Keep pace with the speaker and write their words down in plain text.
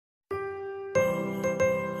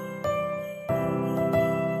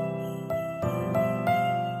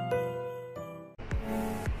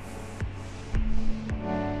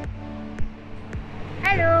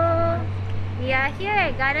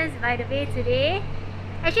Gardens by the Bay today.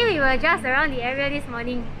 Actually, we were just around the area this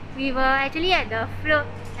morning. We were actually at the float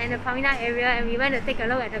and the promenade area, and we went to take a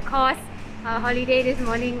look at the course holiday this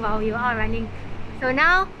morning while we were out running. So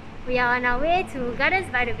now we are on our way to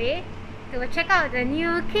Gardens by the Bay to check out the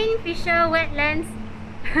new Kingfisher Wetlands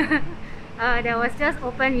that was just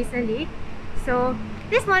opened recently. So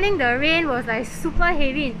this morning the rain was like super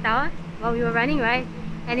heavy in town while we were running, right?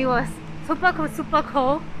 And it was super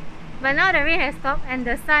cold. But now the rain has stopped and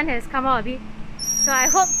the sun has come out a bit. So I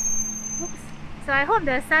hope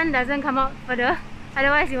the sun doesn't come out further.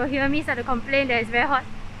 Otherwise you will hear me start to complain that it's very hot.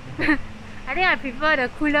 I think I prefer the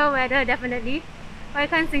cooler weather definitely. Why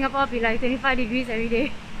can't Singapore be like 25 degrees every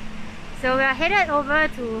day? So we are headed over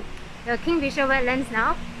to the Kingfisher Wetlands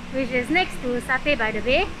now, which is next to Satay by the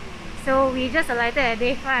Bay. So we just alighted at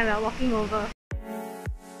Bayfront and we are walking over.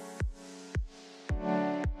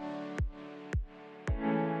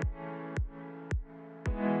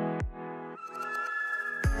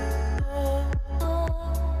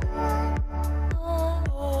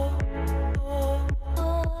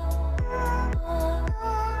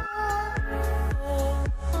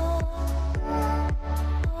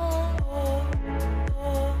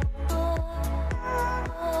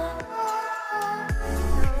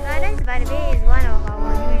 By the Bay is one of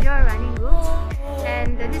our usual running routes,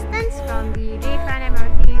 and the distance from the Bayfront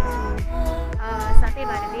MRT to Satay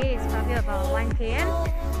by the Bay is probably about 1 km.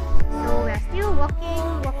 So we are still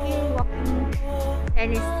walking,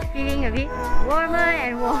 and it's feeling a bit warmer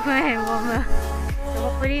and warmer.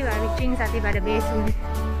 So hopefully we are reaching Satay by the Bay soon.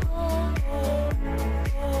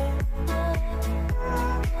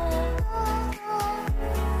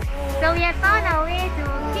 So we have found our way to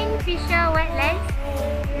Kingfisher Wetlands.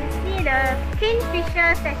 The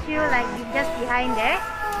Kingfisher statue like just behind there,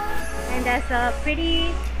 and there's a pretty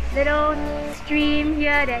little stream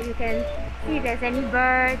here that you can see if there's any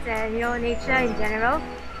birds and nature in general.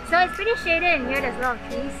 So it's pretty shaded and here there's a lot of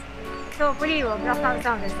trees, so hopefully it will block out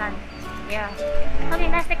some of the sun. Yeah. Okay,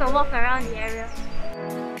 let's take a walk around the area.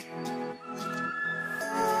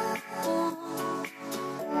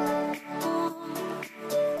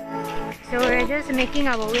 So we're just making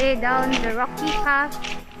our way down the rocky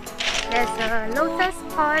path. There's a lotus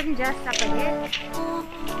pond just up ahead.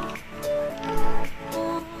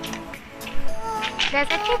 There's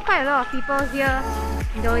actually quite a lot of people here,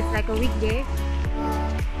 though it's like a weekday.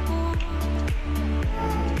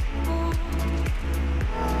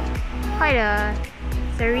 Quite a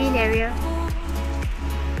serene area.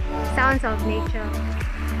 Sounds of nature.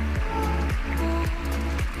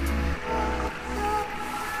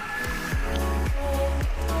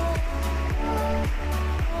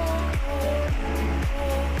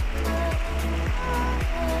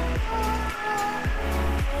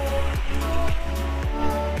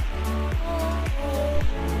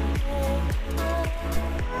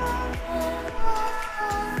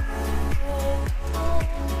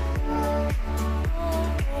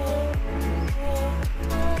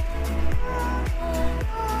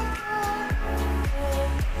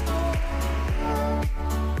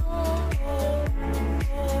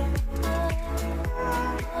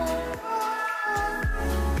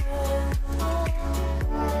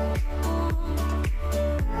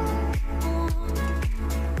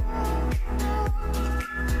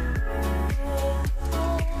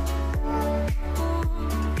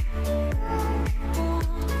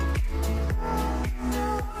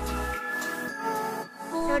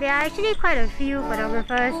 So there are actually quite a few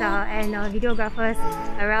photographers and videographers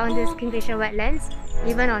around this Kingfisher Wetlands,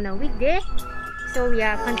 even on a weekday. So we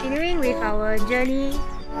are continuing with our journey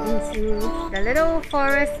into the little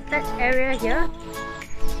forested area here.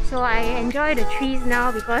 So I enjoy the trees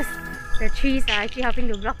now because the trees are actually helping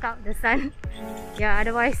to block out the sun. Yeah,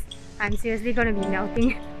 otherwise I'm seriously gonna be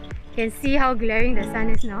melting. You can see how glaring the sun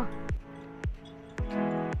is now.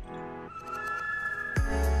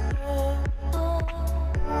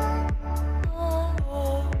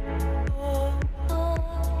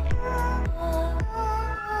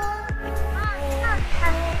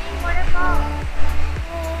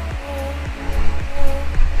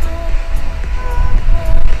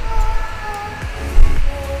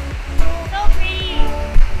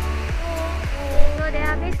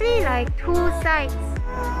 Like two sides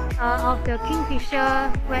of the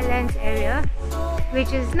Kingfisher Wetlands area,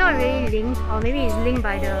 which is not really linked, or maybe it's linked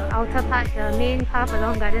by the outer part, the main path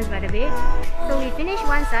along Gardens by the Bay. So we finished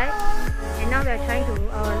one side and now we're trying to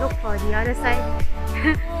look for the other side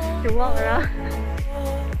to walk around.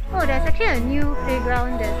 Oh, there's actually a new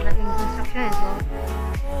playground that's like in construction as well.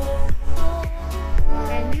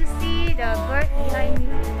 Can you see the bird behind me?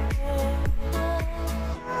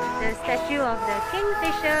 the statue of the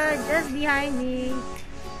Kingfisher just behind me.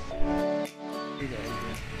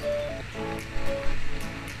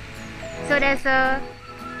 So there's a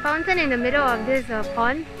fountain in the middle of this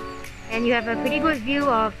pond, and you have a pretty good view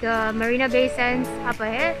of the Marina Bay Sands up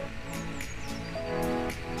ahead.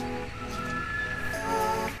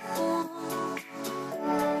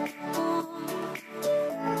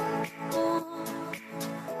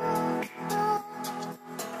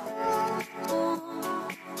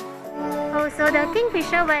 Oh, so the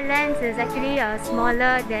Kingfisher Wetlands is actually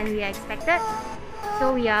smaller than we expected.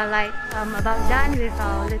 So we are like about done with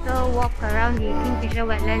our little walk around the Kingfisher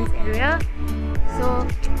Wetlands area. So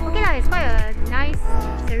okay lah, it's quite a nice,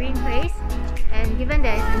 serene place. And given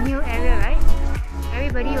that it's a new area, right?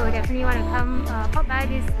 Everybody will definitely want to come pop by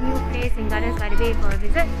this new place in Gardens by the Bay for a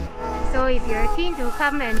visit. So if you're keen to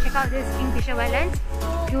come and check out this Kingfisher Wetlands,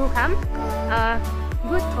 do come.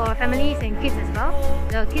 Good for families and kids as well.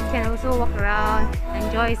 The kids can also walk around,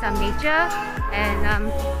 enjoy some nature,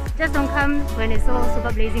 and just don't come when it's so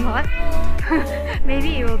super blazing hot.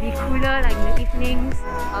 Maybe it will be cooler like in the evenings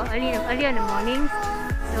or earlier in the mornings.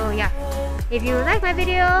 So yeah, if you like my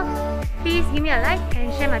video, please give me a like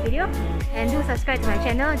and share my video, and do subscribe to my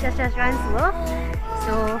channel, Just Runs World.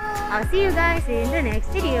 So I'll see you guys in the next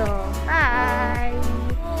video. Bye!